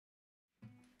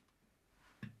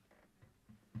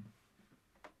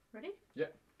Ready? Yeah.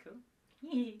 Cool.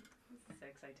 This is so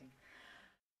exciting.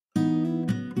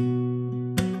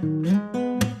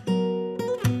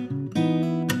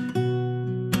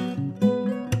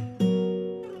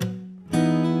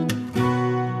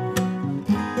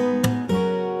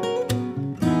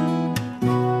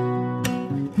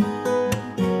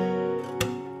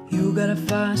 You got a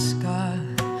fast car,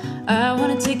 I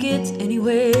want a ticket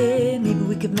anywhere. Maybe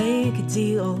we could make a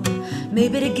deal.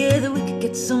 Maybe together we could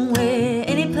get somewhere.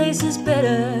 Any place is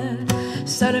better.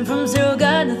 Starting from zero,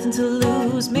 got nothing to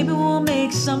lose. Maybe we'll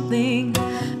make something.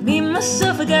 Me,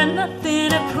 myself, I got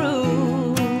nothing to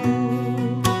prove.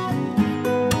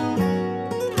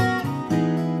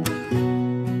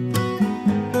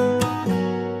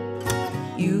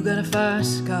 You got a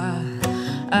fast car,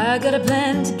 I got a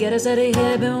plan to get us out of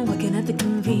here. Been working at the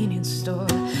convenience store.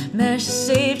 Managed to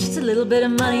save just a little bit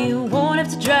of money. Won't have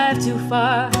to drive too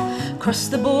far. Cross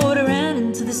the border and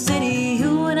into the city.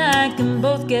 You and I can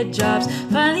both get jobs.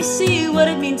 Finally see what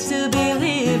it means to be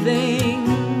living.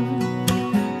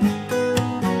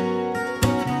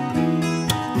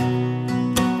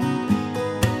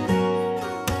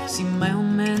 See, my old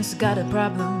man's got a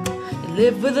problem.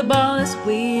 Live with a ball, that's the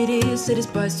way it is. Said his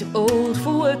boy's too old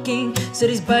for working. Said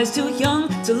his boy's too young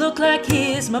to look like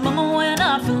his. My mama went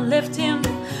off and left him.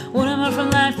 Wanted more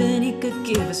from life than he could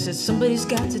give. I said somebody's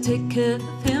got to take care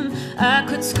of him. I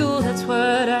quit school, that's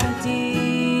what I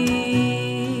did.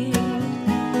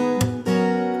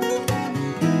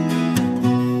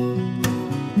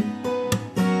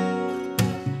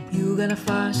 You got a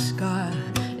fast car.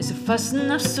 Is it fast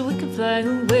enough so we can fly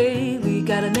away? We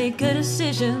gotta make a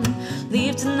decision.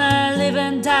 Leave tonight, live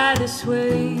and die this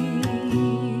way.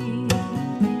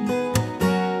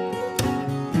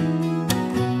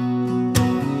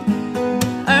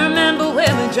 I remember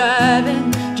when we're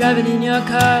driving in your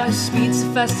car. Speed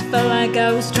so fast I felt like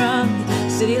I was drunk.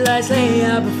 City lights lay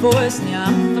out before us. Now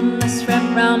I'm a mess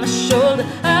wrapped around my shoulder.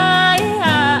 I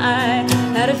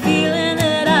had a feeling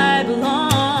that I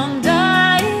belonged.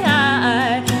 I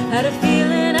had a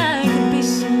feeling I could be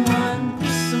someone, be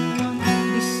someone,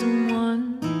 be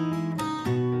someone.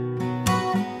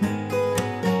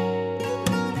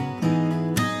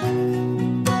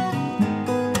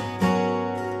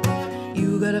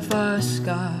 You got a fast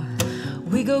car.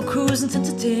 We go cruising to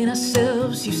entertain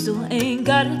ourselves. You still ain't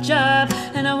got a job,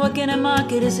 and I work in a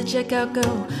market as a checkout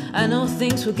girl. I know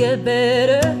things will get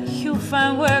better. You'll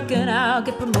find work and I'll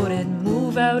get promoted.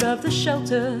 Move out of the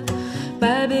shelter.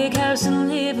 Buy a big house and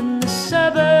live in the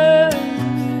suburbs.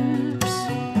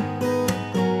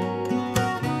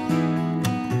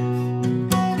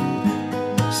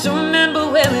 So remember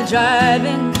when we're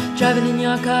driving in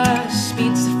your car.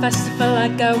 Speed so fast I felt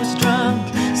like I was drunk.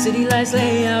 City lights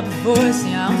lay out before us.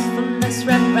 Yeah, I'm from a mess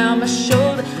wrapped around my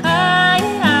shoulder. I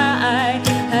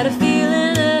had a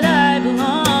feeling that I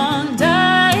belonged.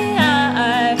 I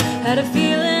had a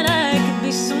feeling I could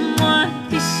be someone,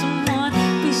 be someone,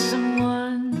 be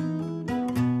someone.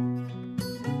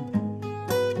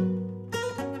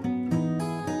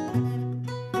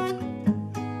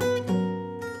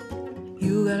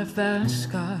 You got a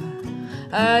fast car,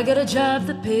 I got a job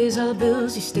that pays all the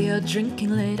bills. You stay out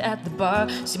drinking late at the bar.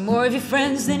 See more of your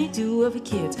friends than you do of your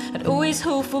kids. I'd always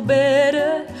hope for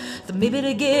better, that maybe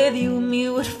together you and me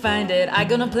would find it. I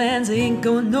got no plans, I ain't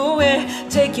going nowhere.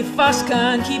 Take your fast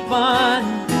car and keep on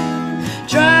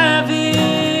driving.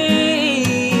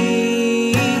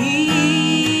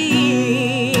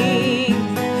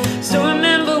 So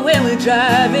remember when we're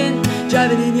driving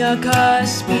in your car.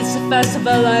 Speed so fast I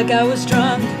felt like I was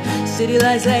drunk. City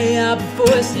lights lay out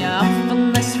before us. Yeah, I'm from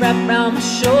a mess wrapped around my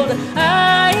shoulder.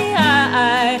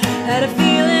 I had a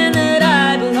feeling that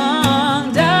I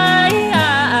belonged. I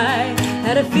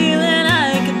had a feeling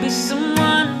I could be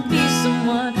someone, be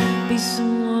someone, be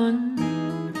someone.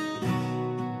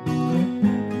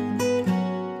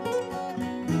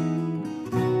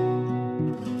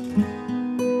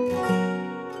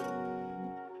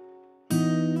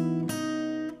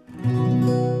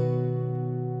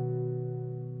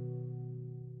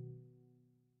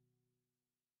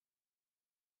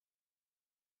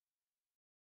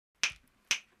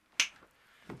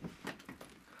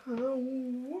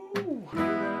 Woo.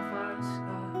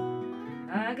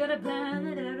 I got a plan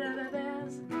that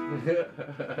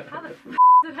How the f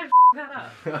did I f that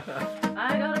up?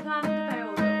 I got a plan to pay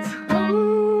all bills.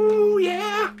 Oh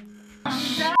yeah.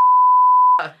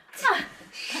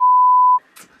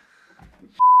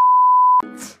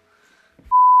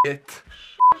 It.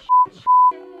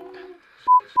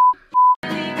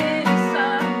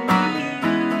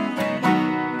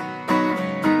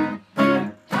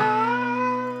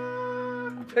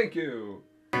 Thank you.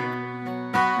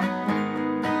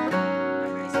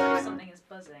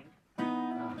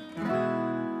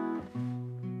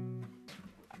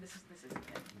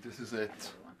 is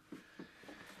it.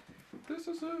 This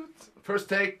is it. First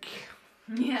take.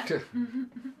 Yeah.